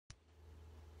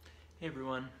Hey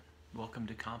everyone, welcome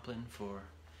to Compline for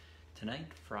tonight,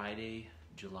 Friday,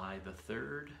 July the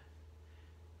 3rd.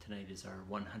 Tonight is our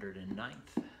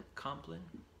 109th Compline,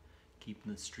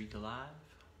 keeping the streak alive.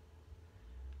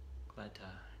 Glad to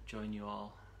join you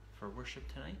all for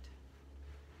worship tonight.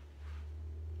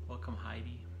 Welcome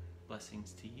Heidi,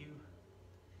 blessings to you.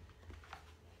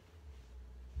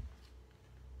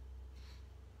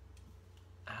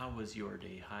 How was your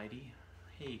day, Heidi?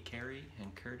 Hey, Carrie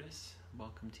and Curtis,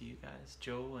 welcome to you guys.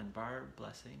 Joe and Barb,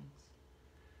 blessings.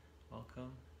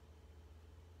 Welcome.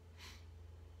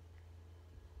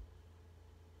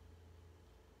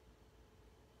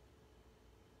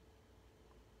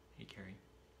 Hey, Carrie.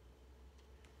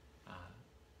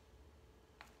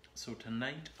 So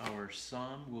tonight our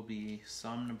psalm will be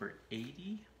Psalm number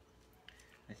 80.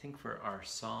 I think for our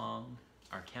song,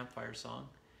 our campfire song.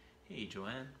 Hey,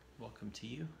 Joanne, welcome to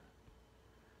you.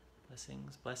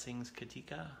 Blessings,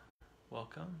 Katika,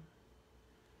 welcome.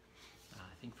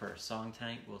 I think for our song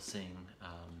tonight we'll sing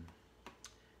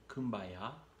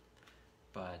Kumbaya,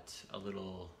 but a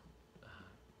little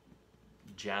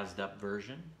jazzed up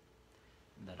version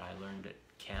that I learned at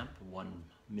camp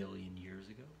 1,000,000 years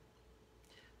ago.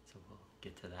 So we'll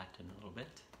get to that in a little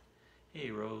bit.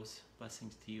 Hey Rose,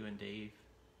 blessings to you and Dave.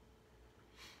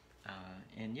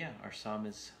 And yeah, our psalm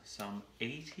is Psalm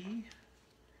 80.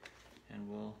 And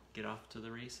we'll get off to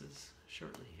the races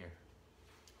shortly here.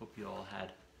 Hope you all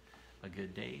had a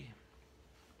good day.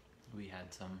 We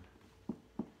had some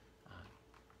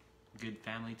good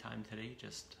family time today,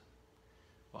 just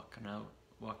went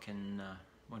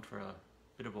for a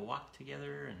bit of a walk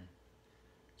together and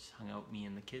just hung out, me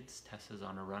and the kids. Tessa's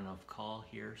on a run of call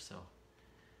here, so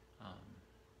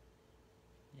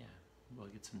yeah, we'll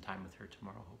get some time with her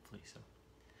tomorrow, hopefully. So,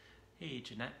 hey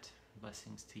Jeanette,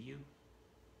 blessings to you.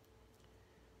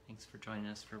 Thanks for joining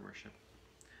us for worship.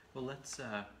 Well,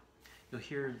 you'll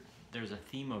hear there's a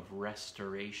theme of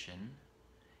restoration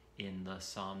in the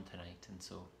psalm tonight. And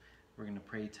so we're going to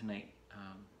pray tonight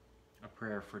a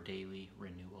prayer for daily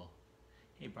renewal.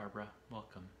 Hey, Barbara,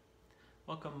 welcome.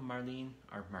 Welcome, Marilyn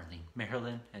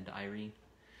and Irene.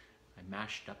 I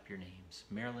mashed up your names.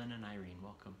 Marilyn and Irene,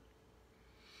 welcome.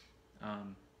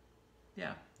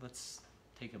 Yeah, let's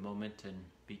take a moment and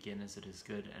begin as it is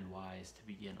good and wise to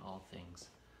begin all things,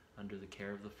 under the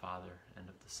care of the Father, and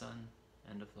of the Son,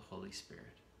 and of the Holy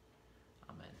Spirit.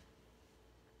 Amen.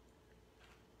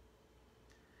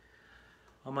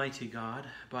 Almighty God,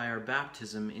 by our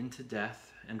baptism into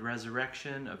death and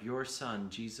resurrection of your Son,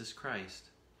 Jesus Christ,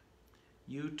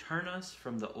 you turn us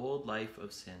from the old life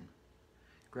of sin.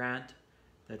 Grant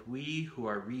that we who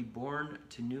are reborn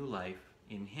to new life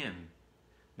in him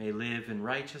may live in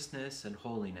righteousness and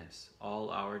holiness all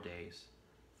our days,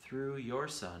 through your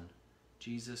Son,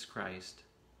 Jesus Christ,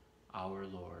 our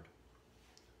Lord.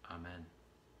 Amen.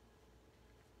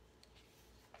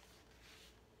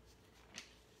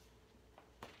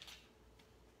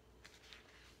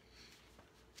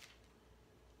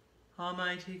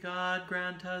 Almighty God,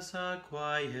 grant us a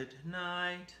quiet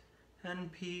night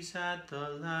and peace at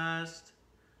the last.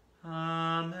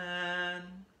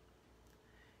 Amen.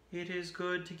 It is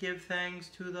good to give thanks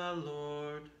to the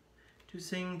Lord, to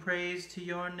sing praise to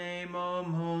your name, O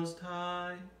Most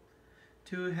High,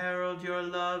 to herald your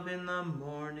love in the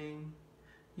morning,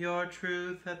 your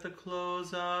truth at the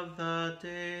close of the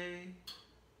day.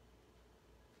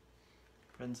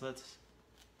 Friends, let's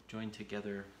join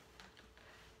together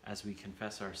as we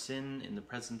confess our sin in the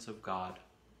presence of God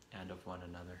and of one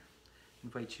another. I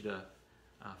invite you to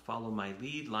follow my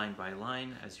lead line by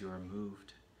line as you are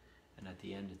moved, and at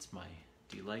the end it's my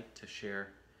delight to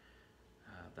share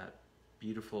that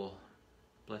beautiful,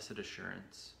 blessed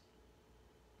assurance.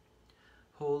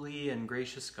 Holy and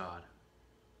gracious God,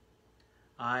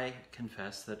 I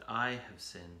confess that I have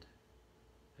sinned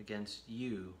against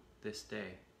you this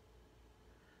day.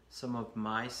 Some of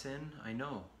my sin I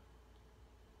know,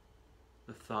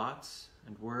 the thoughts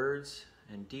and words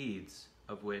and deeds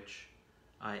of which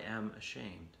I am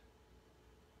ashamed.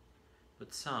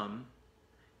 But some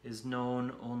is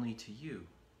known only to you.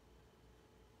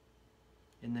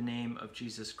 In the name of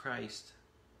Jesus Christ,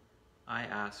 I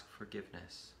ask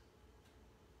forgiveness.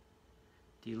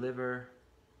 Deliver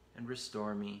and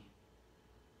restore me,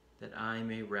 that I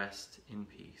may rest in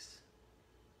peace.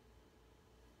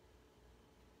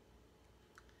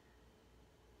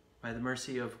 By the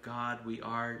mercy of God, we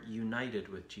are united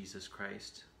with Jesus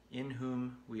Christ, in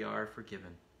whom we are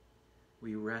forgiven.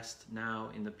 We rest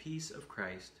now in the peace of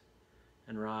Christ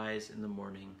and rise in the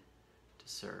morning to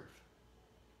serve.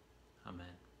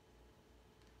 Amen.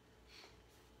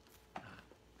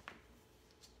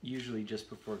 usually just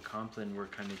before Compline, we're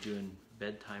kind of doing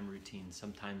bedtime routines.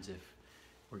 Sometimes if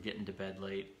we're getting to bed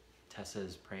late, Tessa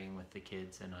is praying with the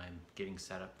kids and I'm getting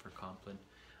set up for Compline.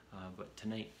 But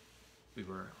tonight we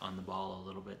were on the ball a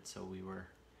little bit, so we were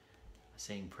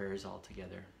saying prayers all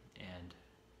together. And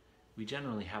we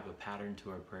generally have a pattern to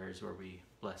our prayers where we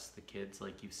bless the kids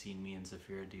like you've seen me and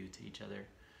Zafira do to each other,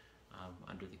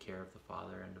 under the care of the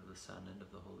Father and of the Son and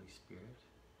of the Holy Spirit.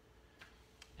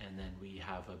 And then we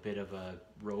have a bit of a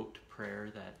rote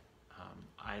prayer that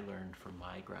I learned from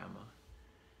my grandma.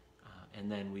 And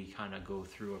then we kind of go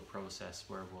through a process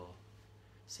where we'll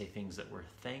say things that we're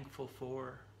thankful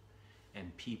for,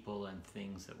 and people and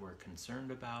things that we're concerned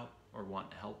about or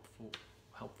want help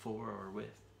for or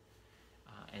with,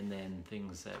 and then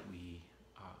things that we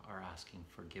are asking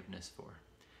forgiveness for.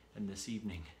 And this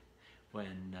evening,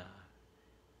 when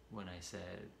I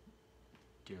said,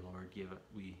 "Dear Lord,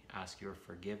 we ask your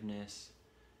forgiveness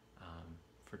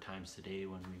for times today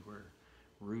when we were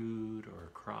rude or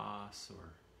cross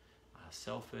or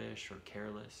selfish or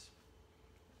careless,"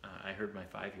 I heard my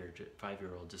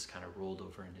five-year-old just kind of rolled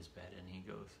over in his bed and he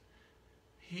goes,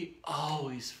 "He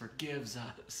always forgives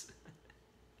us."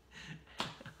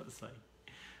 I was like,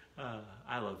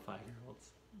 I love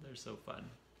 5-year-olds. They're so fun.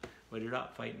 When you're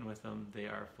not fighting with them, they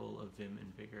are full of vim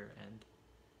and vigor. And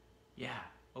yeah,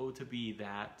 to be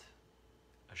that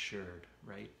assured,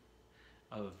 right,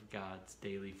 of God's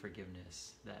daily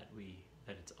forgiveness that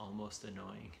it's almost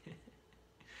annoying.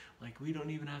 Like, we don't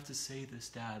even have to say this,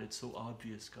 Dad. It's so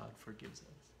obvious God forgives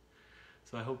us.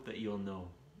 So I hope that you'll know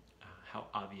how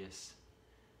obvious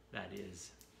that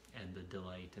is, and the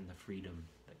delight and the freedom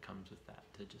that comes with that,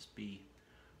 to just be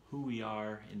who we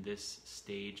are in this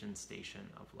stage and station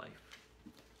of life.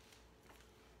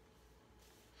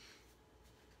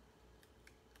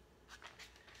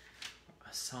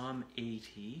 Psalm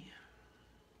 80.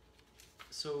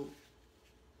 So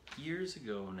years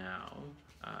ago now,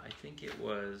 I think it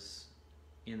was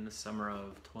in the summer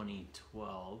of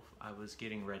 2012, I was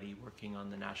getting ready, working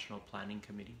on the National Planning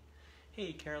Committee.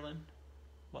 Hey, Carolyn.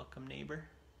 Welcome, neighbor.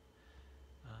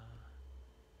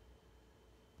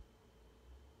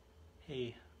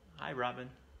 Hey, hi, Robin.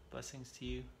 Blessings to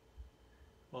you.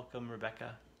 Welcome,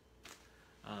 Rebecca.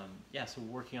 So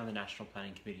working on the National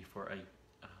Planning Committee for a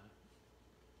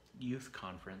youth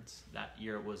conference. That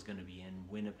year it was going to be in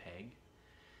Winnipeg.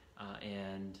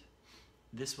 And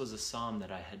this was a psalm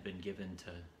that I had been given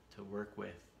to work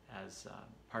with as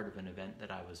part of an event that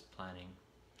I was planning.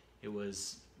 It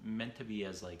was meant to be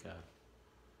as like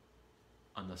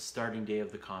on the starting day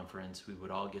of the conference, we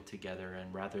would all get together,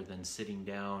 and rather than sitting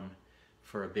down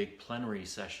for a big plenary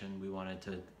session, we wanted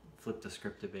to flip the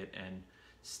script a bit and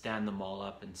stand them all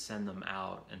up and send them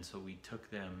out. And so we took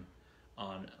them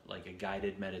on like a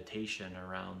guided meditation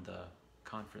around the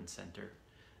conference center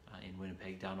in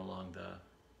Winnipeg, down along the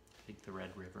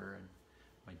Red River, and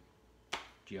my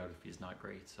geography is not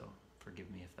great, so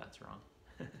forgive me if that's wrong.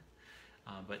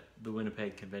 But the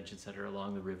Winnipeg Convention Center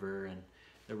along the river, and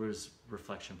there was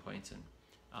reflection points, and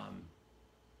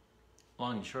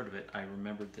long and short of it, I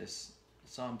remembered this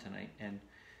psalm tonight, and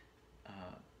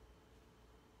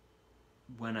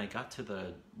when I got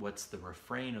to what's the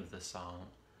refrain of the psalm,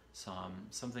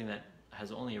 something that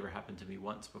has only ever happened to me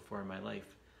once before in my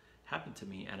life happened to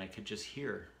me, and I could just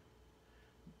hear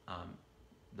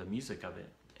the music of it.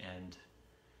 And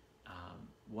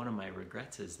one of my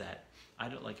regrets is that I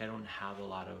don't have a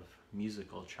lot of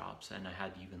musical chops, and I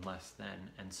had even less then.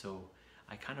 And so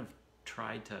I kind of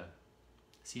tried to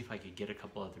see if I could get a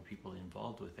couple other people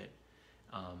involved with it.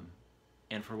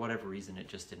 And for whatever reason, it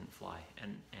just didn't fly.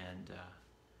 And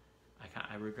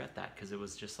I regret that, because it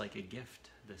was just like a gift,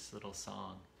 this little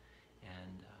song.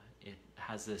 And it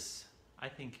has this, I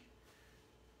think,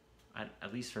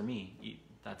 at least for me,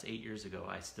 that's 8 years ago,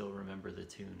 I still remember the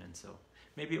tune. And so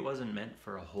maybe it wasn't meant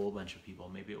for a whole bunch of people.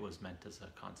 Maybe it was meant as a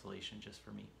consolation just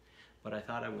for me. But I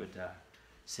thought I would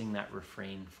sing that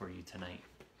refrain for you tonight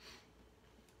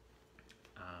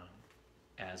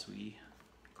as we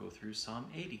go through Psalm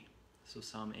 80. So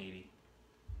Psalm 80.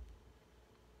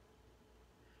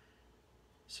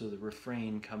 So the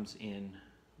refrain comes in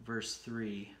verse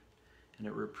 3, and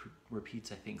it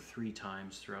repeats, I think, 3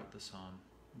 times throughout the psalm.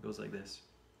 It goes like this.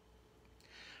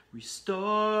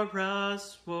 Restore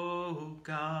us, O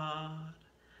God,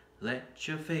 let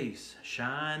your face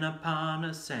shine upon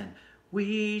us, and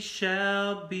we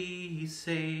shall be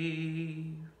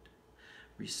saved.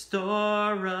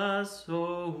 Restore us,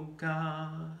 O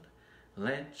God,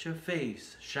 let your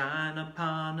face shine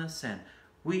upon us, and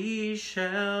we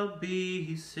shall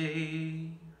be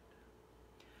saved.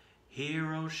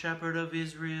 Hear, O Shepherd of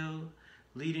Israel,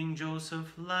 leading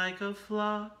Joseph like a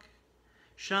flock.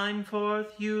 Shine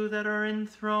forth, you that are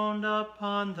enthroned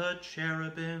upon the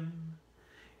cherubim.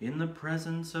 In the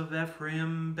presence of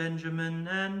Ephraim, Benjamin,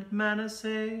 and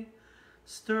Manasseh,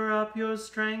 stir up your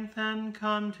strength and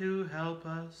come to help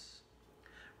us.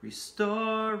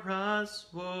 Restore us,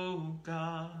 O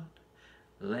God.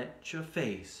 Let your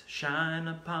face shine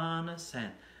upon us,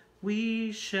 and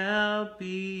we shall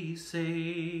be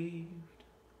saved.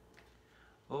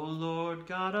 O Lord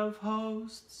God of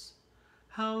hosts,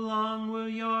 how long will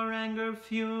your anger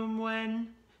fume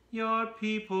when your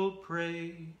people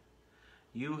pray?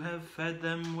 You have fed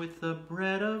them with the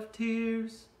bread of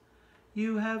tears.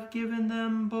 You have given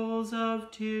them bowls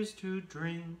of tears to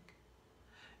drink.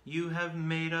 You have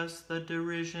made us the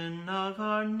derision of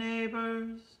our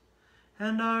neighbors,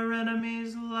 and our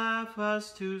enemies laugh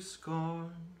us to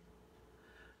scorn.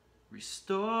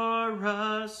 Restore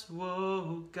us,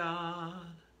 O God.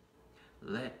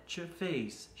 Let your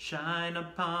face shine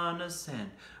upon us,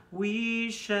 and we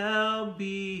shall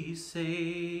be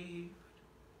saved.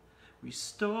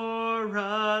 Restore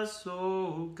us,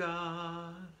 O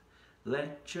God.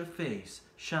 Let your face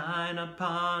shine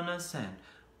upon us, and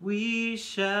we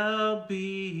shall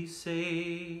be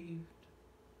saved.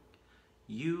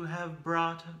 You have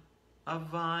brought a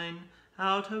vine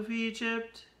out of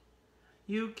Egypt.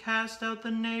 You cast out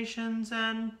the nations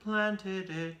and planted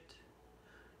it.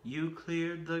 You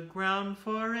cleared the ground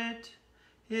for it.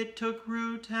 It took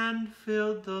root and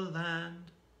filled the land.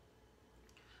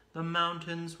 The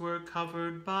mountains were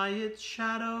covered by its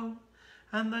shadow,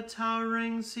 and the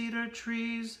towering cedar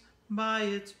trees by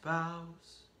its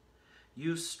boughs.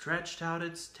 You stretched out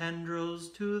its tendrils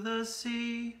to the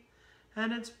sea,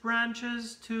 and its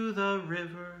branches to the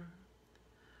river.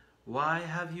 Why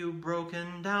have you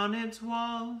broken down its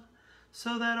wall,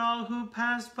 so that all who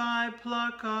pass by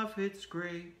pluck off its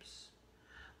grapes?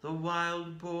 The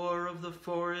wild boar of the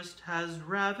forest has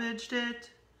ravaged it,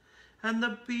 and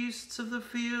the beasts of the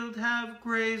field have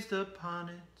grazed upon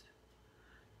it.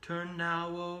 Turn now,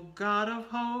 O God of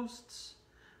hosts,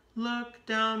 look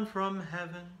down from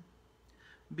heaven.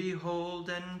 Behold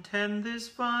and tend this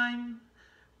vine,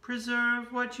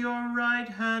 preserve what your right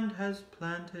hand has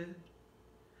planted.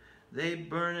 They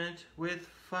burn it with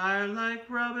fire like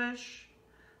rubbish.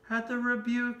 At the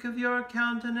rebuke of your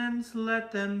countenance,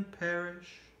 let them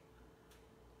perish.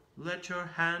 Let your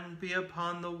hand be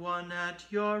upon the one at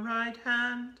your right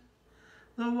hand,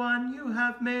 the one you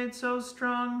have made so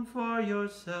strong for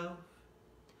yourself.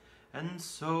 And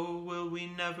so will we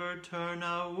never turn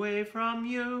away from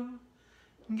you.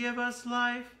 Give us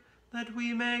life, that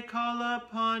we may call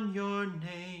upon your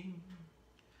name.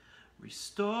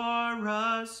 Restore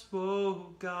us,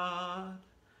 O God.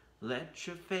 Let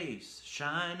your face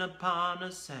shine upon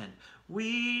us, and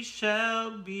we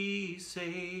shall be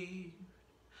saved.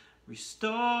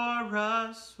 Restore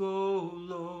us, O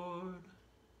Lord.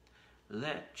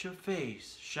 Let your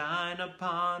face shine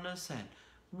upon us, and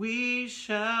we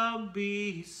shall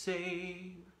be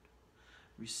saved.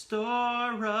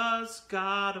 Restore us,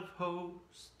 God of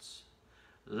hosts.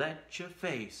 Let your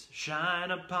face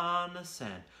shine upon us,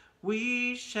 and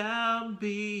we shall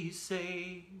be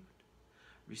saved.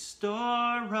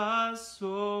 Restore us,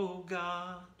 O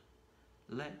God.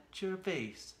 Let your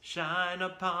face shine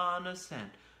upon us,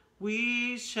 and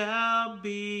we shall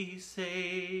be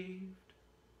saved.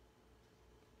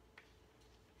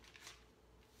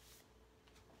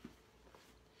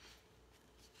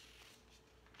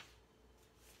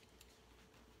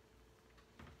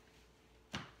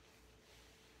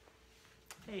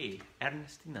 Hey,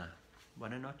 Ernestina.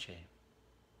 Buena noche.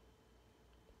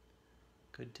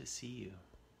 Good to see you.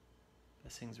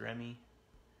 Blessings, Remy.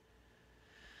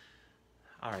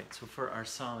 All right, so for our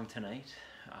song tonight,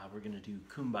 we're going to do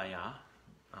Kumbaya,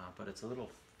 but it's a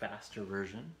little faster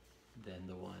version than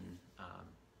the one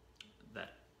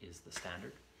that is the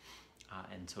standard.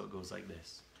 And so it goes like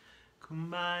this.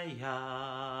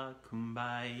 Kumbaya,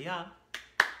 kumbaya,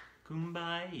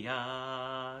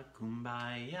 kumbaya,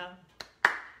 kumbaya.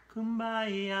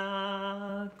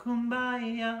 Kumbaya,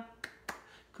 kumbaya,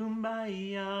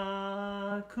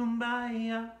 kumbaya,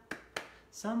 kumbaya.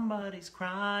 Somebody's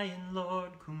crying,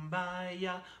 Lord,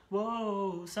 kumbaya.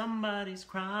 Whoa, somebody's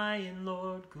crying,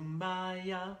 Lord,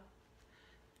 kumbaya.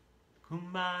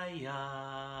 Kumbaya,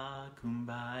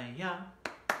 kumbaya,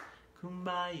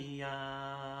 kumbaya,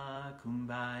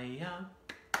 kumbaya,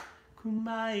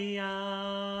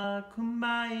 kumbaya,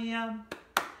 kumbaya.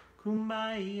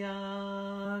 Kumbaya,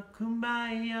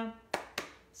 kumbaya.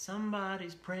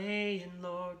 Somebody's praying,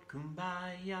 Lord,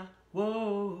 kumbaya.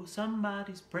 Whoa,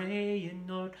 somebody's praying,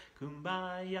 Lord,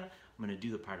 kumbaya. I'm going to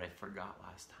do the part I forgot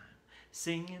last time.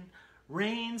 singing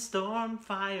rain, storm,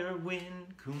 fire,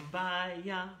 wind,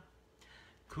 kumbaya,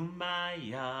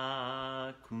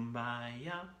 kumbaya,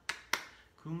 kumbaya,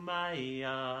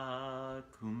 kumbaya,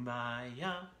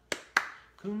 kumbaya,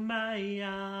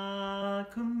 kumbaya,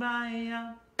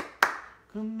 kumbaya,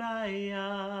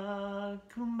 kumbaya,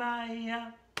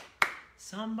 kumbaya.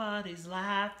 Somebody's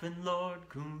laughing, Lord,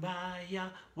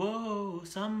 kumbaya. Whoa,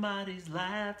 somebody's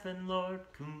laughing, Lord,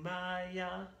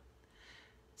 kumbaya.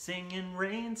 Singing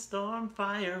rain, storm,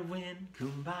 fire, wind,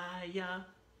 kumbaya.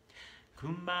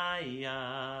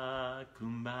 Kumbaya,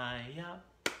 kumbaya,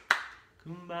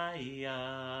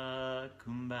 kumbaya,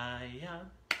 kumbaya,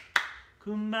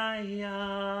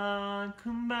 kumbaya,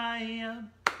 kumbaya,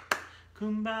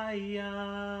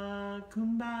 kumbaya,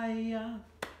 kumbaya.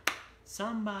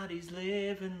 Somebody's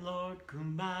living, Lord,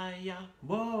 kumbaya.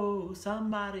 Whoa,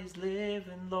 somebody's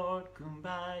living, Lord,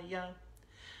 kumbaya.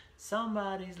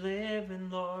 Somebody's living,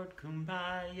 Lord,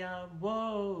 kumbaya.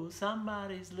 Whoa,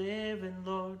 somebody's living,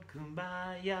 Lord,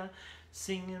 kumbaya.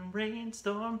 Singing rain,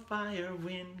 storm, fire,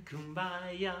 wind,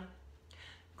 kumbaya.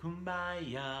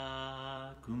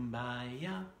 Kumbaya,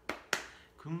 kumbaya,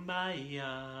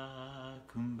 kumbaya,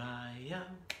 kumbaya.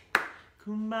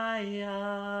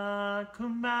 Kumbaya,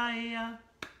 kumbaya,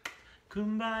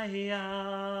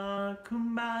 kumbaya,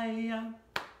 kumbaya.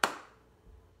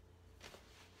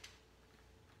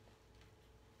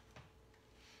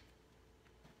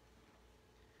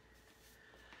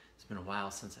 It's been a while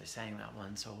since I sang that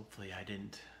one, so hopefully I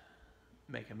didn't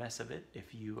make a mess of it.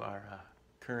 If you are a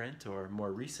current or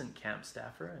more recent camp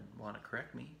staffer and want to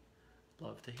correct me,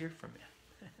 love to hear from you.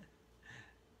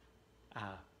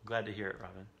 Glad to hear it,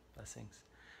 Robin. Blessings.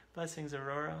 Blessings,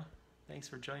 Aurora. Thanks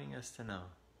for joining us tonight.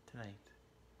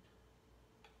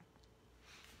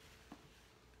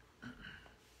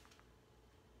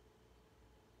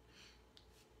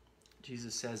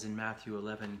 Jesus says in Matthew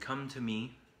 11, "Come to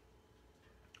me,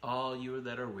 all you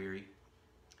that are weary,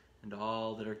 and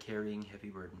all that are carrying heavy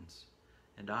burdens,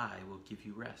 and I will give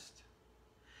you rest.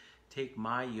 Take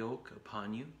my yoke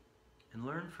upon you, and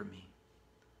learn from me,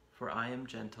 for I am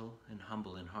gentle and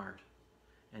humble in heart,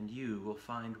 and you will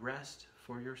find rest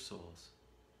for your souls.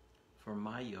 For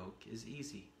my yoke is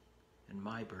easy, and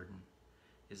my burden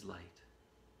is light."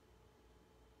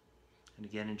 And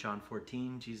again in John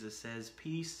 14, Jesus says,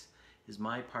 "Peace is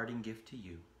my parting gift to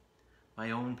you,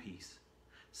 my own peace,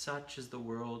 such as the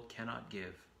world cannot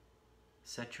give.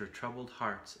 Set your troubled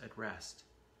hearts at rest,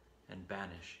 and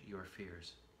banish your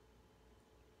fears."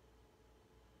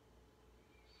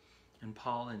 And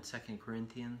Paul in 2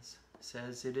 Corinthians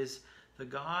says, "It is the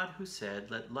God who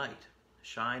said, 'Let light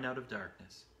shine out of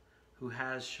darkness,' who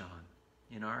has shone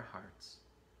in our hearts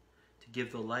to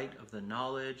give the light of the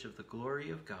knowledge of the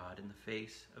glory of God in the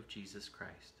face of Jesus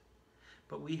Christ.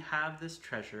 But we have this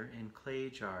treasure in clay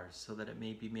jars, so that it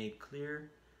may be made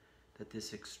clear that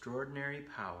this extraordinary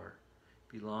power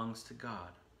belongs to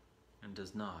God and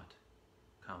does not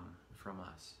come from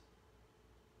us."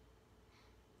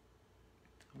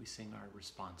 We sing our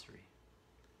responsory.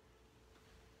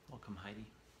 Welcome, Heidi.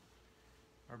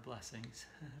 Our blessings.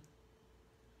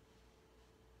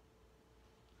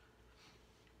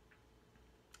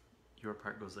 Your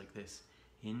part goes like this.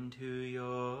 "Into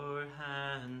your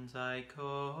hands I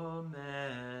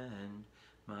commend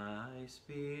my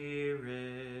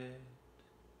spirit.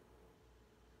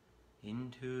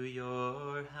 Into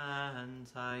your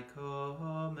hands I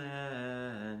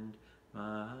commend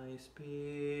my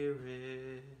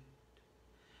spirit.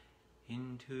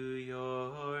 Into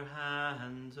your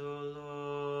hands, O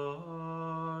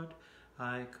Lord,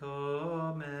 I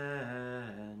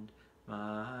commend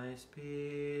my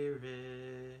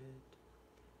spirit.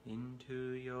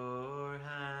 Into your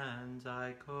hands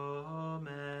I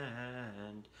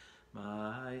commend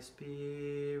my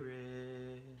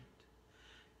spirit.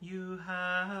 You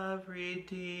have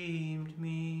redeemed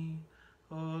me,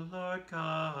 O Lord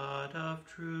God of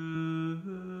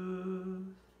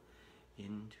truth.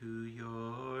 Into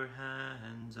your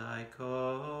hands I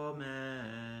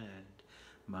commend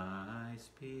my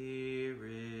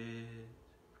spirit.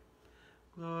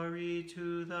 Glory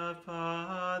to the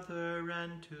Father,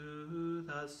 and to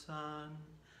the Son,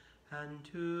 and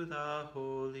to the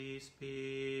Holy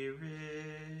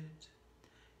Spirit.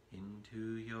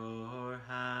 Into your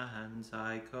hands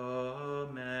I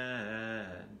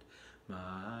commend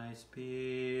my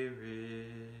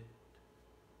spirit.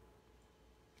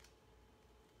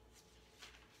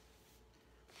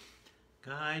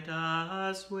 Guide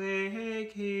us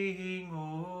waking,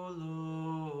 O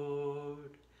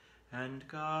Lord, and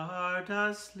guard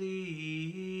us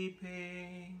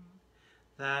sleeping,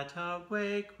 that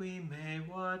awake we may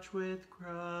watch with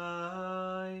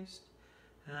Christ,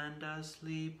 and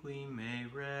asleep we may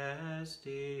rest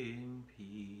in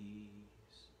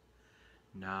peace.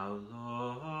 Now,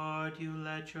 Lord, you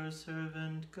let your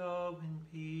servant go in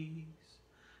peace.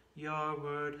 Your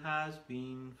word has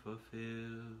been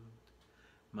fulfilled.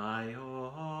 My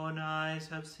own eyes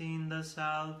have seen the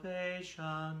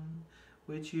salvation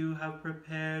which you have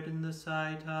prepared in the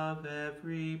sight of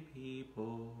every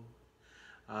people,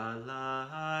 a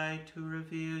light to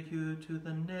reveal you to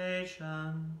the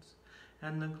nations,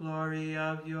 and the glory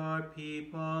of your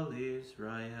people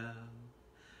Israel.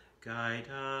 Guide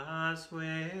us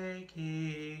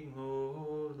waking,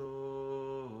 O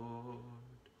Lord,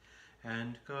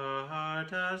 and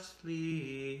guard us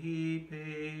sleeping,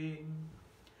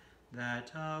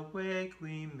 that awake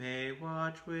we may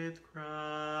watch with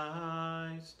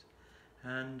Christ,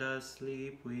 and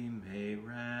asleep we may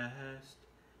rest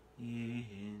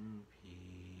in peace.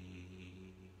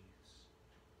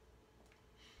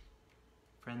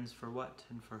 Friends, for what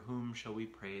and for whom shall we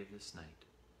pray this night?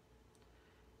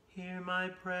 Hear my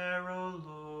prayer, O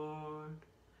Lord.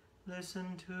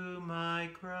 Listen to my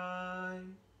cry.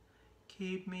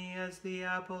 Keep me as the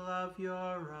apple of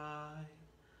your eye.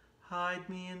 Hide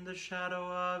me in the shadow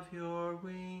of your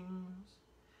wings.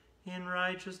 In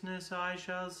righteousness I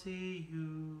shall see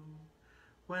you.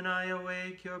 When I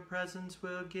awake, your presence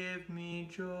will give me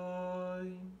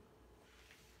joy.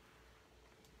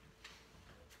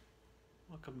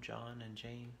 Welcome, John and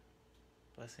Jane.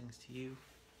 Blessings to you.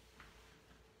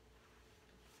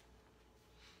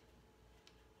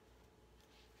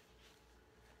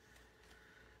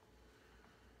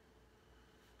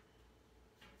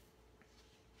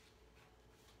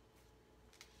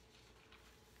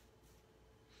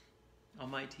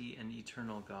 Almighty and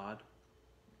eternal God,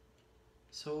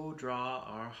 so draw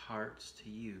our hearts to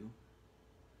you,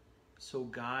 so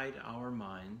guide our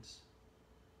minds,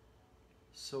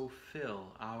 so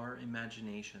fill our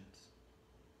imaginations,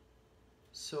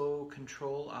 so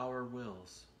control our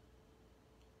wills,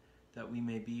 that we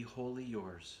may be wholly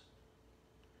yours,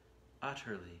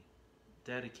 utterly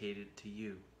dedicated to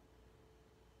you.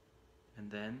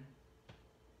 And then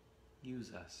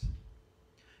use us.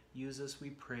 Use us,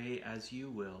 we pray, as you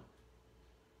will,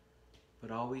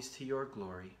 but always to your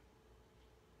glory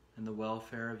and the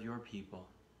welfare of your people.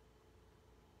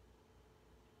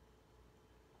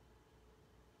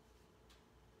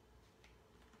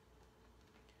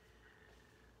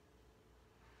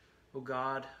 O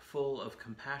God, full of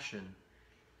compassion,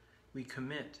 we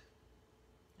commit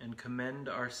and commend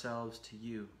ourselves to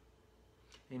you,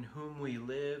 in whom we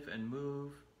live and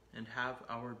move and have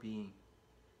our being.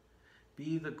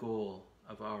 Be the goal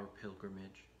of our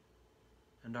pilgrimage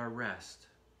and our rest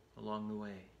along the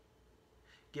way.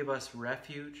 Give us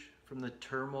refuge from the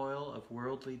turmoil of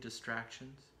worldly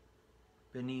distractions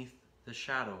beneath the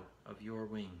shadow of your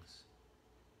wings.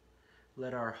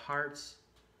 Let our hearts,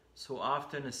 so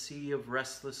often a sea of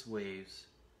restless waves,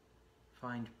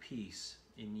 find peace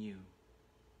in you,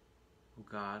 O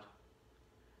God,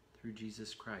 through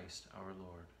Jesus Christ our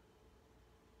Lord.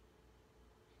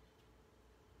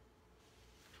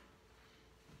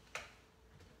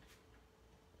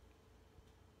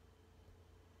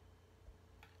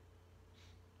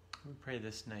 We pray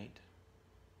this night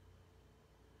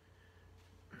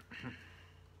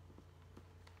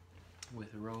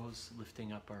with Rose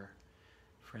lifting up our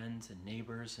friends and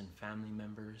neighbors and family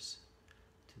members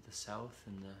to the south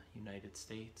in the United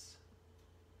States.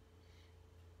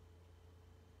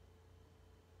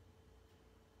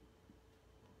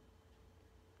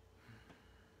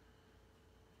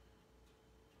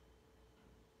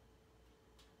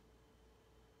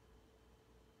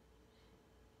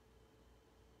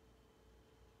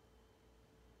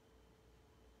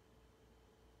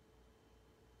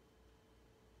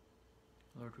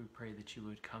 Lord, we pray that you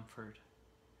would comfort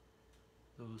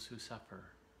those who suffer,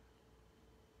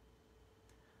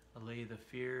 allay the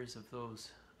fears of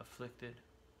those afflicted,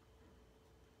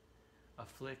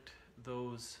 afflict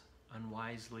those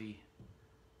unwisely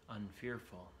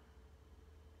unfearful,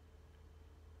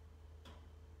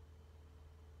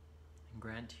 and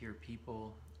grant to your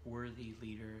people worthy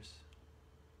leaders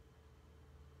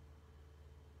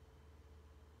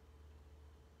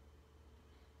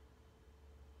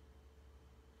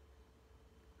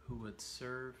who would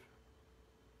serve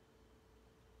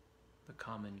the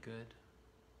common good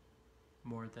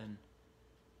more than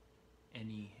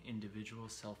any individual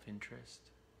self-interest,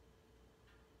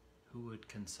 who would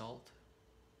consult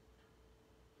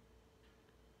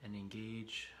and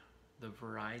engage the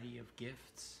variety of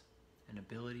gifts and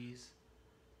abilities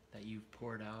that you've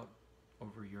poured out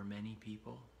over your many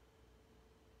people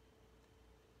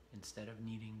instead of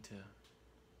needing to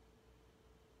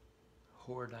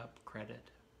hoard up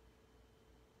credit.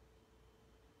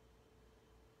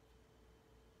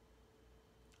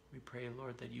 We pray,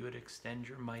 Lord, that you would extend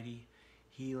your mighty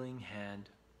healing hand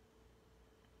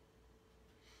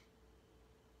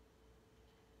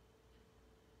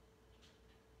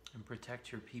and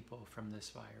protect your people from this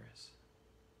virus.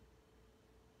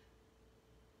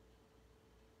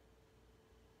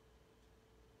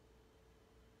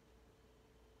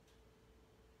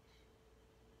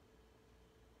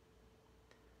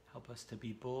 Help us to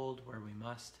be bold where we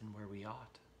must and where we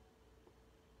ought.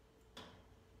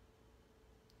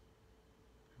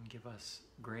 And give us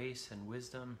grace and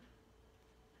wisdom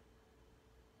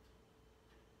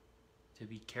to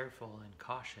be careful and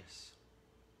cautious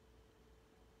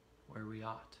where we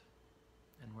ought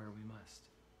and where we must.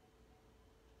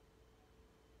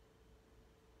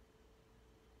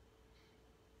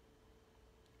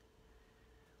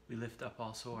 We lift up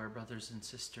also our brothers and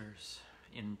sisters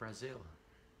in Brazil.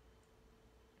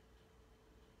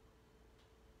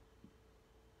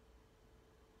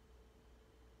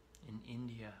 In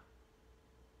India,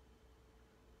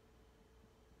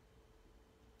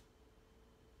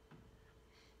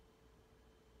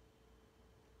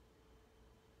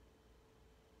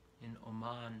 in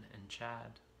Oman and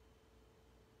Chad,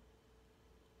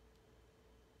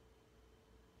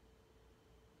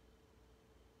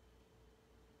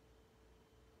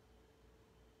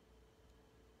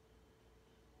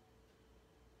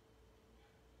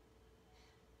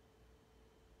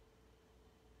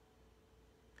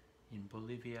 in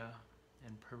Bolivia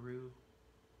and Peru,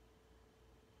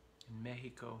 in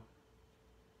Mexico,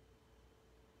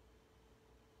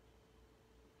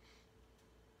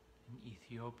 in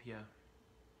Ethiopia,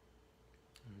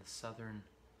 in the southern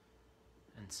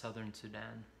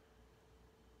Sudan,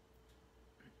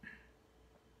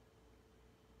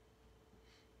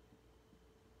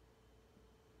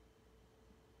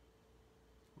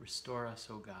 restore us,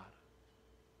 O God.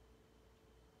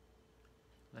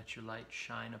 Let your light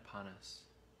shine upon us.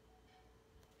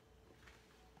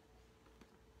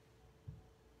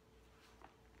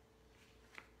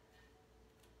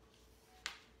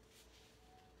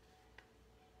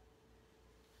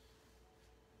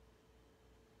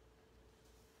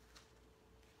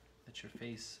 Let your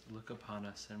face look upon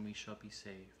us and we shall be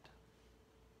saved.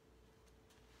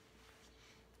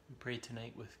 We pray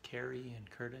tonight with Carrie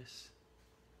and Curtis.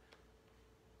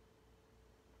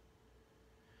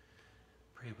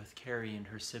 Pray with Carrie and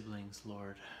her siblings,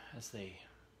 Lord, as they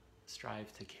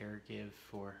strive to give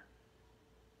for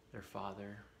their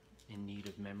father in need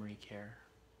of memory care.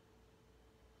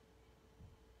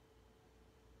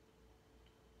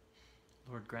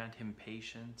 Lord, grant him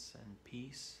patience and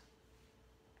peace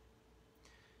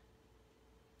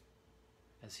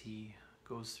as he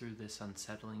goes through this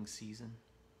unsettling season.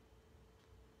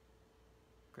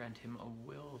 Grant him a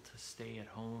will to stay at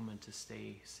home and to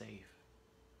stay safe.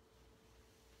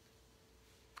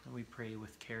 And we pray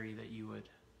with Carrie that you would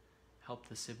help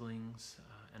the siblings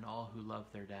and all who love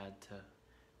their dad to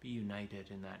be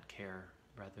united in that care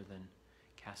rather than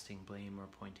casting blame or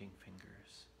pointing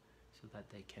fingers, so that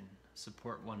they can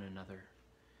support one another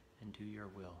and do your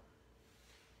will.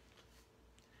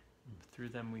 And through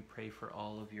them we pray for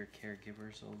all of your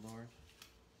caregivers, O Lord,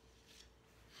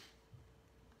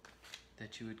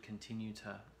 that you would continue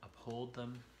to uphold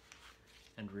them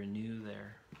and renew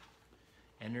their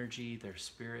energy, their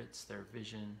spirits, their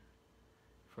vision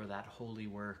for that holy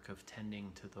work of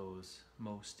tending to those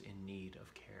most in need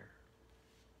of care.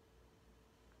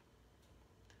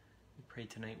 We pray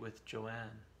tonight with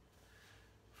Joanne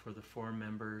for the 4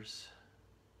 members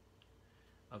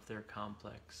of their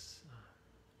complex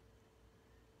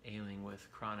ailing with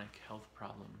chronic health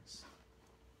problems,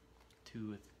 2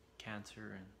 with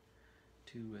cancer and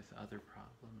 2 with other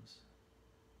problems.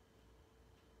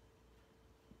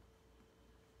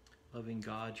 Loving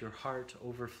God, your heart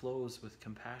overflows with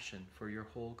compassion for your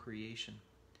whole creation.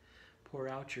 Pour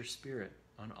out your Spirit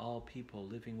on all people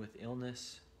living with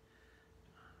illness,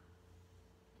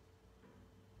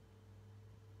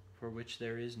 for which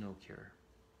there is no cure,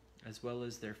 as well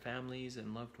as their families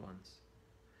and loved ones.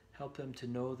 Help them to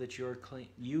know that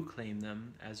you claim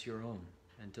them as your own,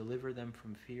 and deliver them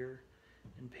from fear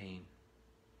and pain,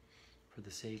 for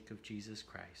the sake of Jesus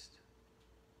Christ.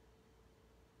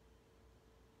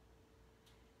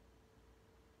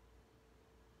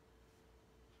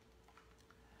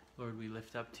 Lord, we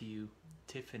lift up to you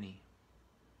Tiffany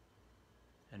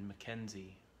and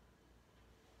Mackenzie,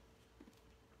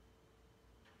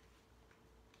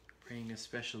 praying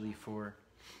especially for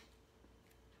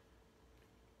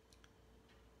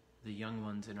the young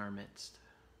ones in our midst,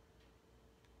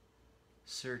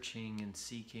 searching and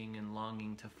seeking and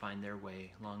longing to find their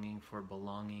way, longing for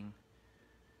belonging,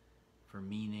 for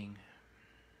meaning,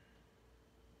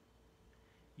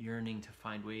 yearning to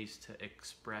find ways to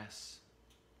express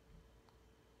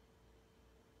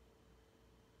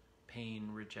pain,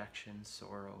 rejection,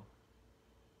 sorrow.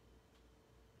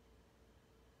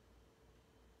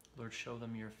 Lord, show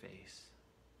them your face.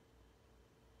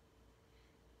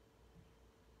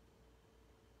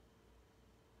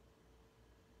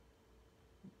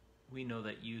 We know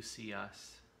that you see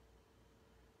us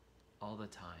all the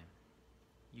time.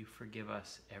 You forgive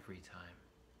us every time.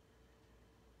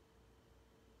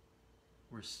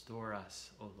 Restore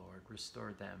us, O Lord,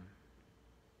 restore them,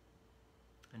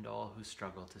 and all who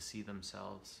struggle to see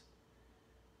themselves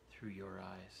through your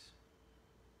eyes.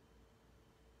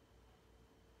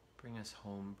 Bring us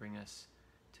home, bring us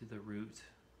to the root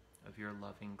of your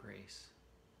loving grace,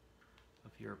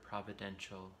 of your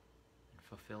providential and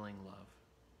fulfilling love.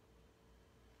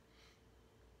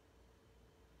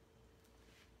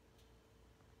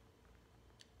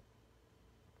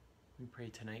 We pray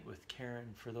tonight with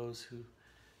Karen for those who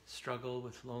struggle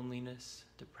with loneliness,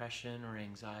 depression, or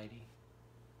anxiety,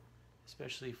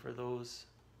 especially for those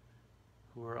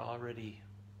who are already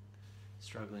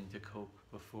struggling to cope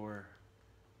before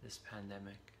this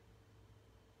pandemic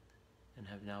and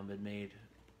have now been made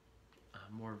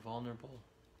more vulnerable,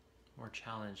 more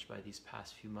challenged by these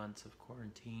past few months of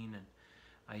quarantine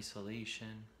and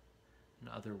isolation and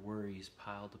other worries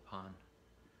piled upon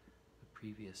the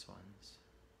previous ones.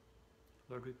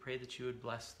 Lord, we pray that you would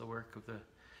bless the work of the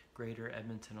Greater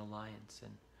Edmonton Alliance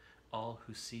and all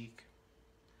who seek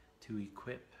to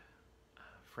equip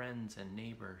friends and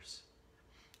neighbors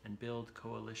and build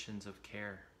coalitions of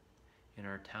care in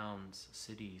our towns,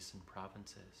 cities, and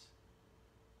provinces.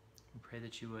 We pray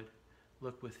that you would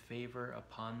look with favor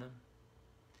upon them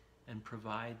and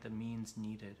provide the means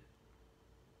needed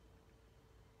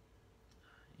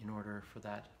in order for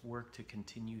that work to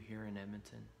continue here in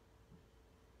Edmonton,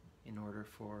 in order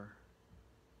for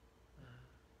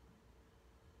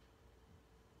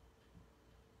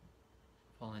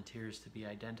volunteers to be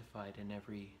identified in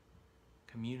every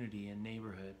community and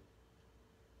neighborhood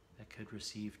that could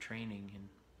receive training in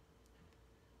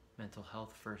mental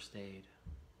health first aid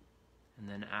and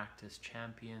then act as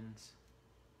champions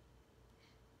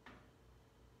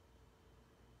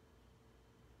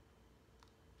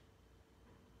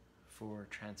for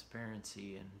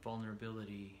transparency and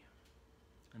vulnerability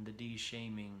and the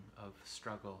de-shaming of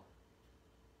struggle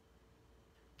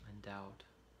and doubt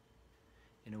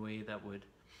in a way that would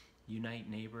unite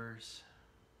neighbors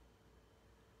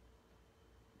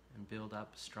and build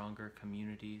up stronger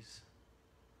communities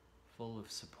full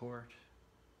of support,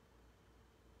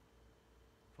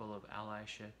 full of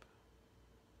allyship,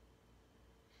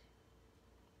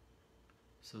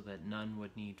 so that none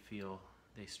would need feel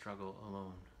they struggle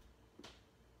alone,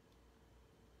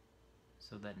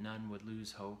 so that none would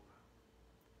lose hope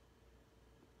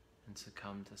and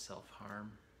succumb to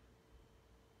self-harm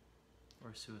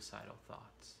or suicidal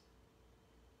thoughts.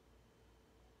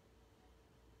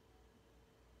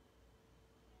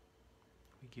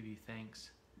 We give you thanks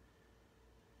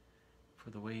for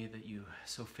the way that you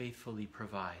so faithfully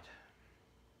provide.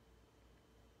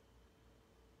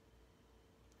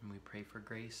 And we pray for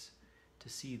grace to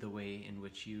see the way in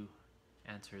which you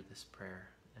answer this prayer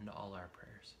and all our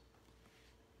prayers.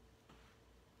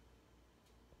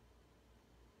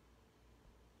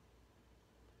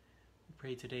 We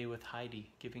pray today with Heidi,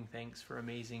 giving thanks for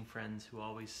amazing friends who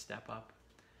always step up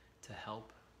to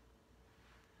help.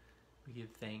 We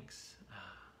give thanks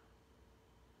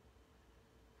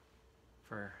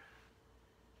for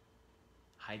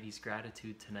Heidi's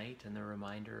gratitude tonight and the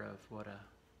reminder of what a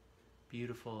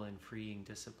beautiful and freeing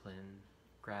discipline,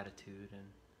 gratitude and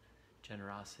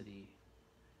generosity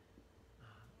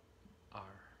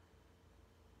are.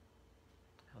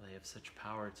 How they have such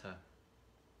power to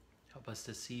help us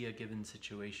to see a given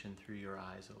situation through your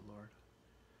eyes, O Lord.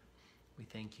 We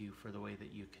thank you for the way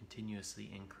that you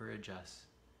continuously encourage us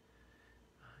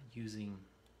using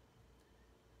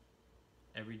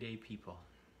everyday people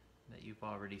that you've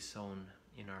already sown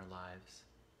in our lives.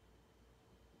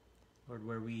 Lord,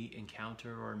 where we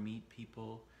encounter or meet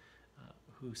people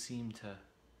who seem to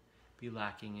be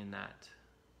lacking in that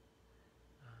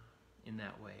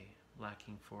way,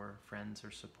 lacking for friends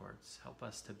or supports, help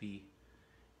us to be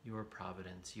your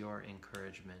providence, your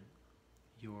encouragement,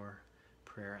 your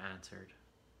prayer answered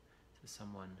to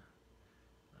someone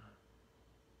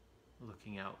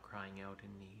looking out, crying out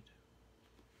in need.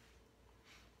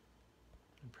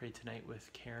 And pray tonight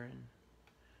with Karen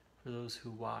for those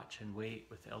who watch and wait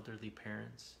with elderly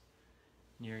parents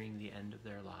nearing the end of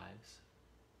their lives.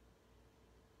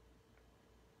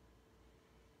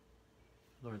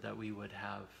 Lord, that we would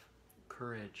have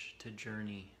courage to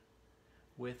journey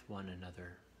with one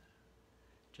another,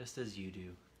 just as you do,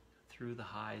 through the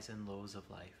highs and lows of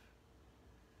life.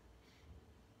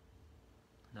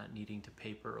 Not needing to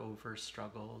paper over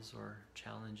struggles or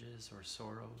challenges or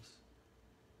sorrows.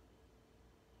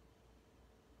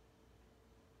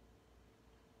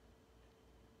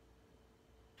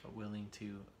 But willing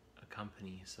to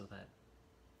accompany so that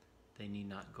they need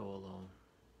not go alone.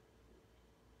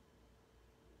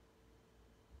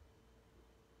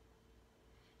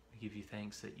 We give you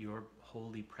thanks that your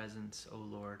holy presence, O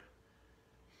Lord,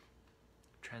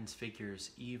 transfigures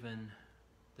even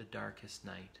the darkest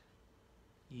night,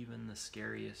 even the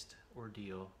scariest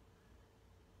ordeal,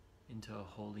 into a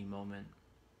holy moment,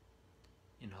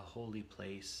 in a holy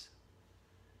place,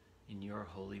 in your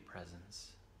holy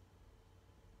presence.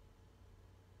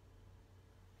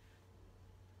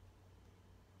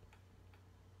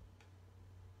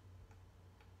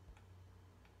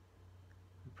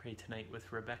 We pray tonight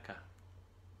with Rebecca.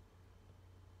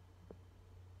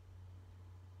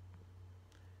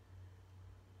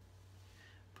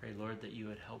 Pray, Lord, that you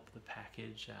would help the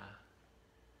package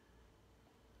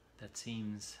that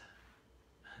seems,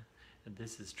 and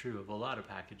this is true of a lot of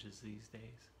packages these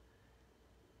days.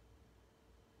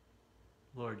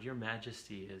 Lord, your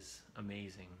majesty is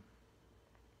amazing.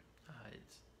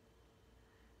 It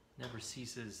never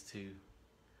ceases to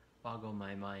boggle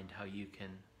my mind how you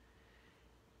can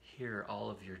hear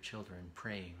all of your children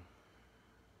praying.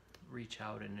 Reach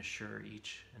out and assure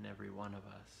each and every one of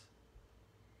us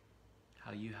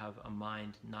how you have a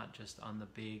mind not just on the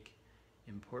big,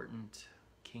 important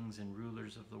kings and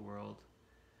rulers of the world,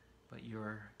 but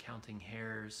you're counting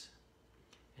hairs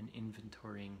and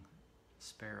inventorying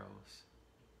sparrows.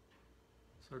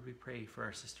 So Lord, we pray for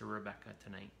our sister Rebecca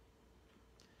tonight,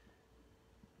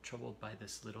 troubled by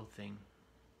this little thing,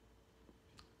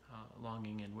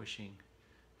 longing and wishing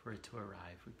for it to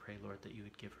arrive. We pray, Lord, that you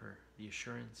would give her the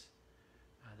assurance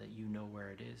that you know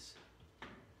where it is,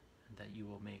 and that you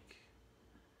will make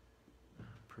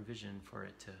provision for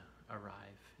it to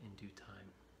arrive in due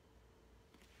time.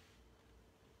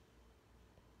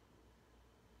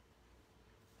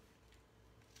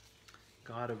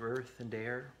 God of earth and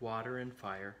air, water and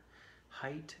fire,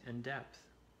 height and depth,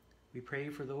 we pray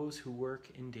for those who work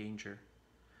in danger,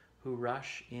 who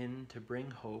rush in to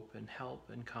bring hope and help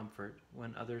and comfort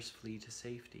when others flee to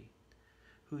safety,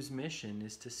 whose mission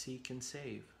is to seek and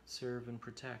save, serve and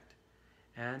protect,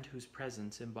 and whose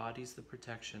presence embodies the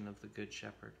protection of the Good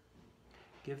Shepherd.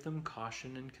 Give them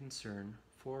caution and concern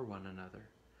for one another,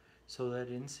 so that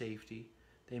in safety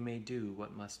they may do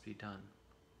what must be done.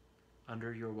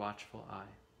 Under your watchful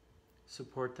eye,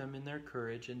 support them in their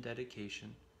courage and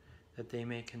dedication, that they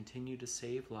may continue to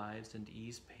save lives and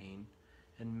ease pain,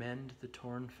 and mend the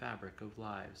torn fabric of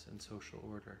lives and social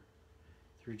order.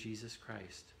 Through Jesus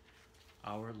Christ,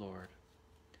 our Lord,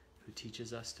 who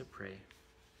teaches us to pray.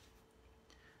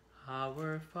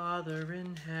 Our Father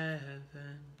in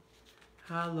heaven,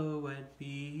 hallowed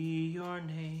be your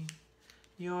name.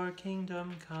 Your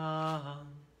kingdom come,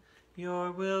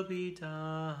 your will be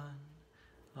done,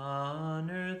 on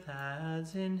earth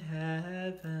as in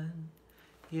heaven.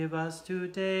 Give us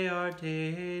today our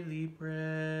daily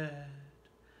bread.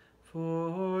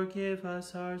 Forgive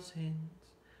us our sins,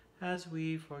 as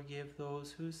we forgive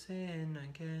those who sin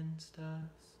against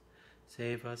us.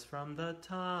 Save us from the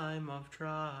time of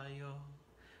trial,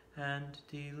 and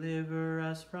deliver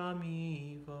us from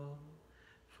evil.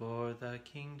 For the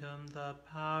kingdom, the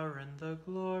power, and the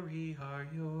glory are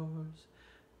yours,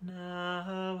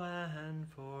 now and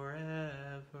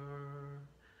forever.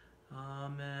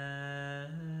 Amen.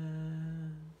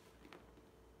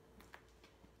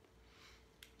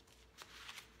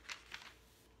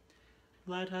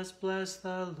 Let us bless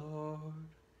the Lord.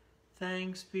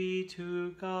 Thanks be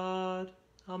to God,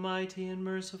 Almighty and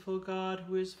merciful God,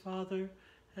 who is Father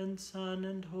and Son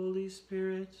and Holy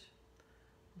Spirit.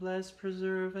 Bless,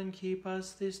 preserve, and keep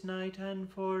us this night and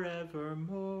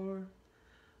forevermore.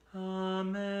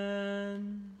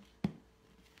 Amen.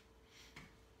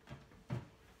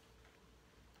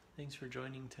 Thanks for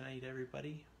joining tonight,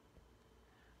 everybody.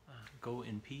 Go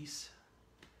in peace,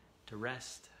 to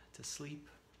rest, to sleep,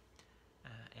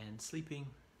 and sleeping,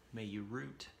 may you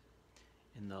root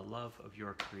in the love of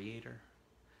your Creator,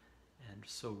 and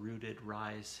so rooted,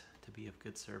 rise to be of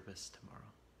good service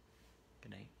tomorrow.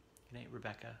 Good night. Good night,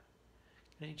 Rebecca.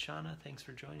 Good night, Shauna. Thanks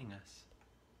for joining us.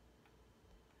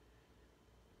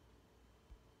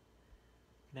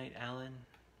 Good night, Alan.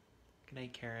 Good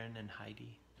night, Karen and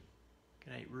Heidi.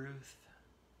 Good night, Ruth.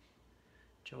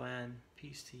 Joanne,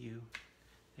 peace to you.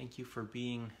 Thank you for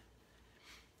being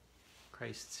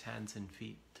Christ's hands and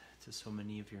feet to so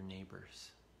many of your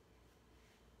neighbors.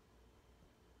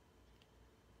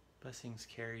 Blessings,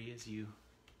 Carrie, as you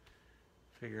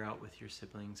figure out with your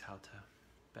siblings how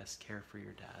to best care for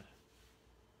your dad.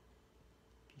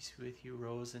 Peace be with you,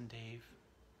 Rose and Dave.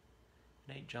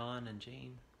 Good night, John and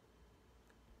Jane.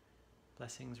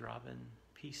 Blessings, Robin.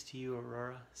 Peace to you,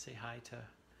 Aurora. Say hi to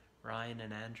Ryan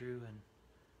and Andrew and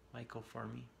Michael for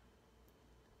me.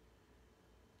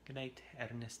 Good night,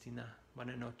 Ernestina.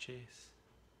 Buenas noches.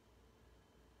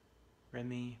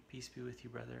 Remy, peace be with you,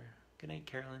 brother. Good night,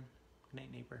 Carolyn. Good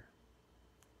night, neighbor.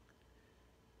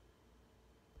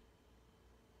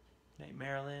 Good night,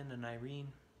 Marilyn and Irene.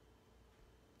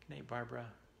 Good night, Barbara.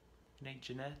 Good night,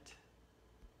 Jeanette.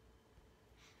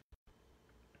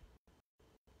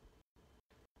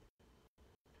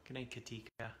 Good night,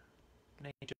 Katika. Good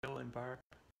night, Joe and Barb.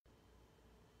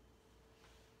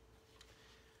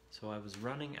 So I was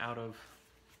running out of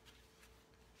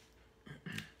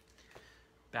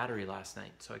battery last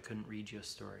night, so I couldn't read you a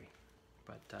story.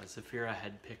 But Zafira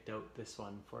had picked out this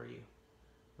one for you.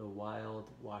 The Wild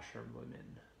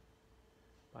Washerwomen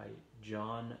by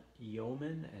John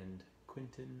Yeoman and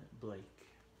Quentin Blake.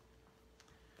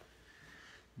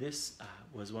 This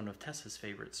was one of Tessa's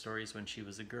favorite stories when she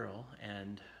was a girl,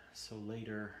 and so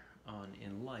later on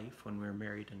in life, when we were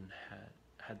married and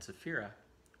had Zafira,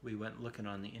 we went looking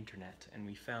on the internet and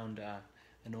we found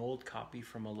an old copy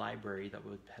from a library that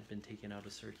had been taken out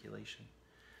of circulation.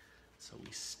 So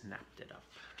we snapped it up.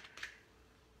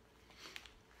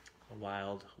 The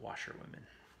Wild Washerwomen. I'm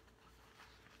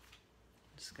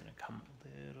just going to come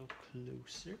a little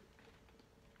closer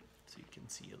so you can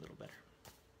see a little better.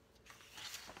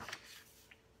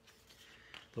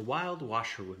 The Wild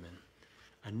Washerwomen,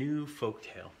 a New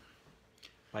Folktale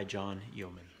by John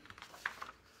Yeoman.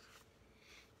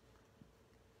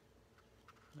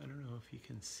 I don't know if you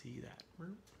can see that.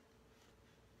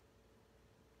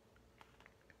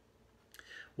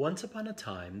 Once upon a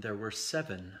time, there were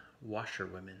 7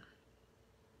 washerwomen.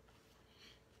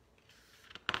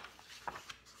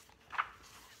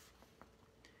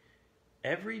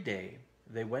 Every day,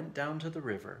 they went down to the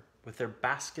river with their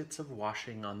baskets of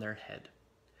washing on their head.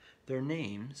 Their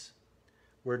names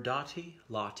were Dottie,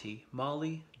 Lottie,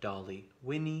 Molly, Dolly,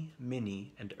 Winnie,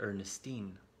 Minnie, and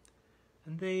Ernestine.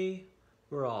 And they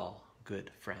were all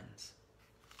good friends.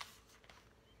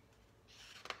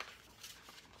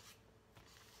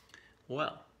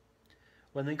 Well,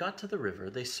 when they got to the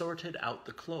river, they sorted out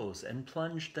the clothes and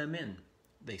plunged them in.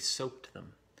 They soaked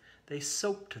them. They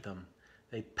soaked them.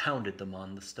 They pounded them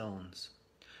on the stones.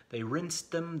 They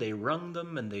rinsed them, they wrung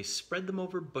them, and they spread them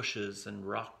over bushes and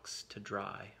rocks to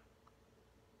dry.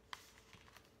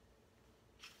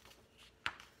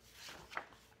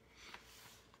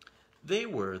 They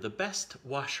were the best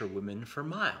washerwomen for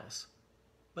miles,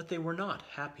 but they were not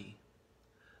happy.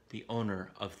 The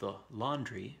owner of the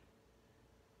laundry,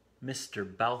 Mr.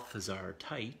 Balthazar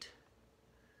Tight,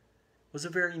 was a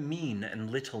very mean and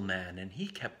little man, and he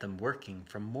kept them working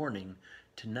from morning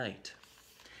to night.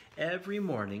 Every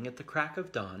morning at the crack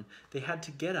of dawn, they had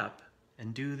to get up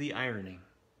and do the ironing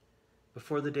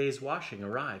before the day's washing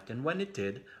arrived, and when it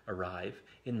did arrive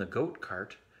in the goat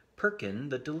cart, Perkin,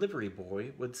 the delivery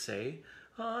boy, would say,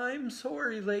 "I'm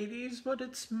sorry, ladies, but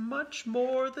it's much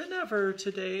more than ever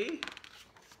today."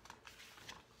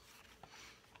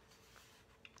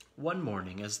 One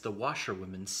morning, as the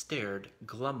washerwomen stared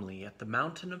glumly at the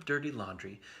mountain of dirty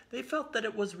laundry, they felt that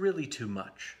it was really too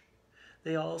much.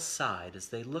 They all sighed as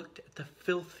they looked at the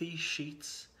filthy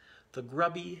sheets, the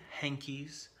grubby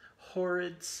hankies,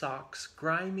 horrid socks,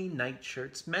 grimy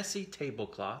nightshirts, messy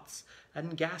tablecloths,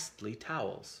 and ghastly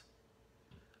towels.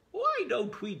 "Why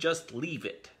don't we just leave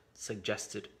it?"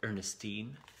 suggested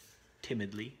Ernestine,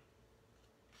 timidly.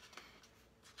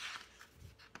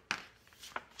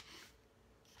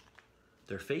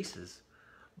 Their faces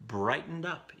brightened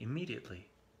up immediately.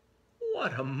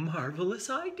 "What a marvelous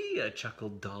idea,"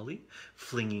 chuckled Dolly,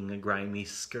 flinging a grimy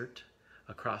skirt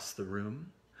across the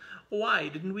room. "Why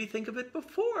didn't we think of it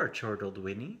before?" chortled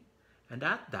Winnie, and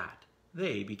at that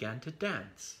they began to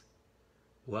dance.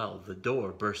 Well, the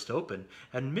door burst open,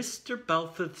 and Mr.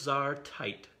 Balthazar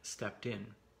Tight stepped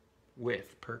in,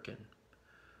 with Perkin.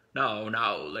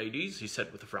 Now, ladies," he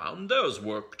said with a frown, "there's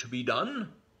work to be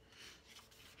done."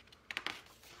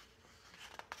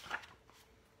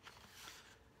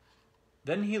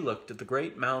 Then he looked at the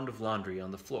great mound of laundry on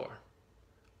the floor.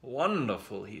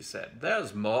 "Wonderful," he said.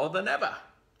 "There's more than ever."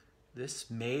 This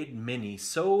made Minnie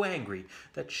so angry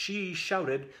that she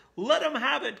shouted, "Let 'em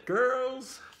have it,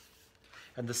 girls!"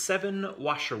 And the 7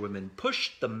 washerwomen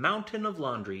pushed the mountain of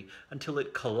laundry until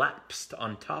it collapsed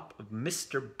on top of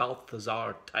Mr.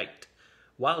 Balthazar Tight.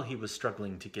 While he was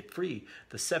struggling to get free,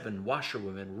 the 7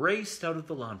 washerwomen raced out of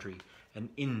the laundry and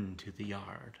into the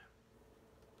yard.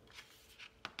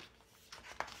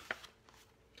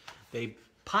 They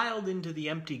piled into the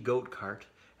empty goat cart,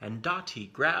 and Dottie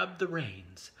grabbed the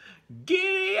reins.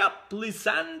 "Giddy up,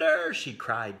 Lysander!" she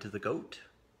cried to the goat.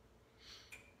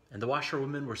 And the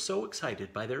washerwomen were so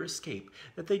excited by their escape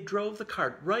that they drove the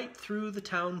cart right through the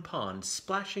town pond,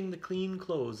 splashing the clean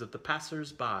clothes of the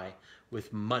passers-by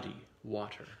with muddy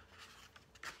water.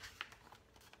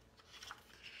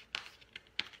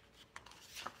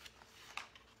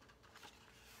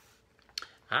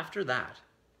 After that,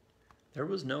 there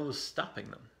was no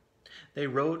stopping them. They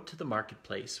rode to the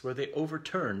marketplace, where they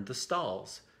overturned the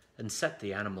stalls and set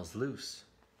the animals loose.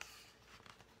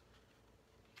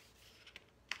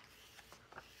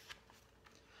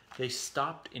 They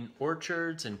stopped in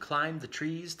orchards and climbed the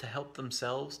trees to help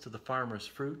themselves to the farmers'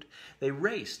 fruit. They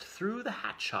raced through the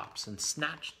hat shops and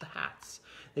snatched the hats.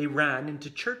 They ran into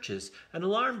churches and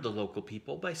alarmed the local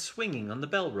people by swinging on the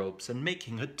bell ropes and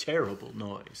making a terrible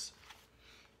noise.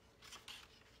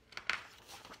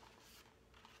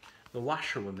 The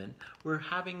washerwomen were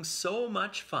having so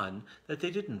much fun that they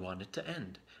didn't want it to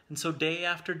end. And so day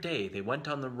after day they went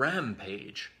on the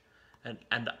rampage.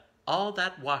 And all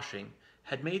that washing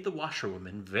had made the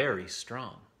washerwomen very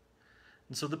strong.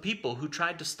 And so the people who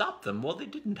tried to stop them, well, they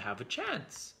didn't have a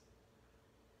chance.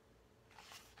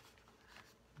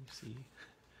 You see,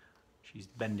 she's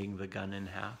bending the gun in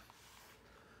half,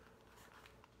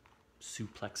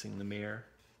 suplexing the mirror.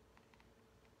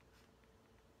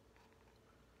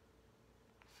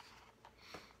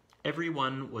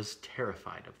 Everyone was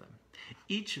terrified of them.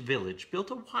 Each village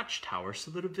built a watchtower so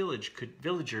that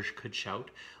villagers could shout,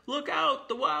 "Look out,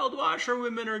 the wild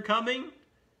washerwomen are coming,"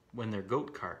 when their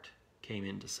goat cart came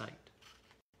into sight.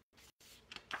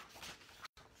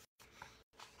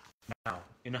 Now,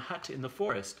 in a hut in the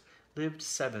forest lived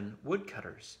 7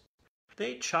 woodcutters.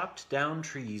 They chopped down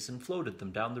trees and floated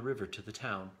them down the river to the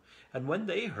town. And when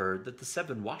they heard that the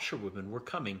 7 washerwomen were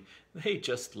coming, they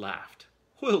just laughed.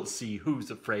 "We'll see who's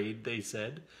afraid," they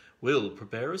said. "We'll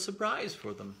prepare a surprise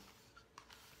for them."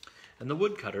 And the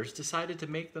woodcutters decided to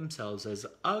make themselves as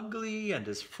ugly and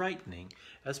as frightening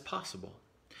as possible.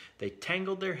 They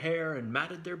tangled their hair and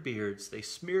matted their beards. They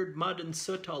smeared mud and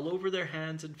soot all over their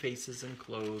hands and faces and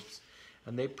clothes.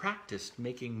 And they practiced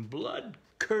making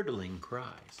blood-curdling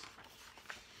cries.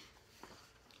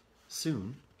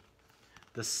 Soon,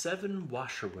 the 7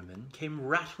 washerwomen came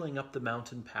rattling up the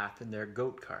mountain path in their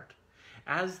goat cart.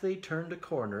 As they turned a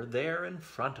corner, there in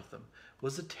front of them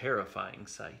was a terrifying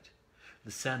sight.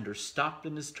 Lysander stopped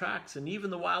in his tracks, and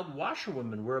even the wild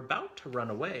washerwomen were about to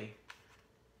run away.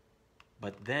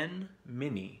 But then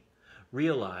Minnie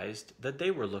realized that they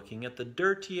were looking at the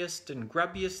dirtiest and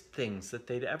grubbiest things that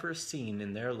they'd ever seen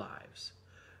in their lives.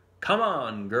 "Come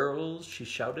on, girls," she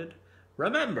shouted.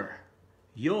 "Remember,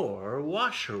 you're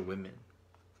washerwomen."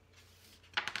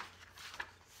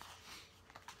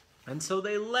 And so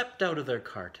they leapt out of their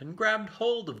cart and grabbed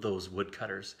hold of those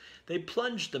woodcutters. They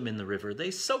plunged them in the river.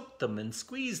 They soaked them and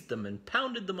squeezed them and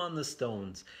pounded them on the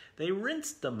stones. They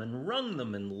rinsed them and wrung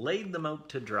them and laid them out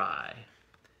to dry.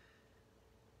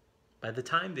 By the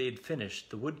time they had finished,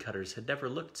 the woodcutters had never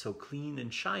looked so clean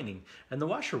and shining, and the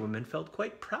washerwomen felt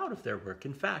quite proud of their work.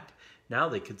 In fact, now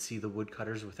they could see the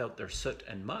woodcutters without their soot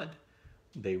and mud.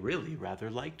 They really rather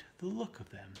liked the look of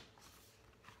them.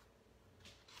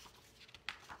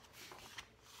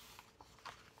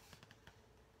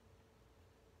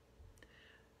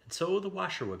 So the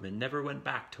washerwomen never went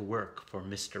back to work for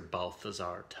Mr.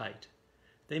 Balthazar Tight.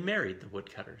 They married the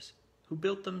woodcutters, who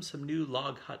built them some new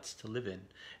log huts to live in,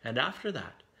 and after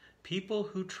that, people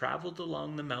who traveled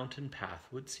along the mountain path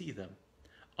would see them,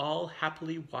 all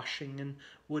happily washing and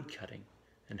woodcutting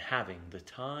and having the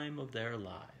time of their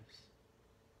lives.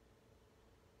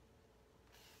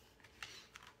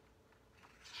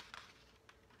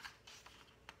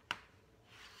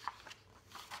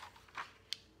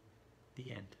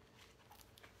 The end.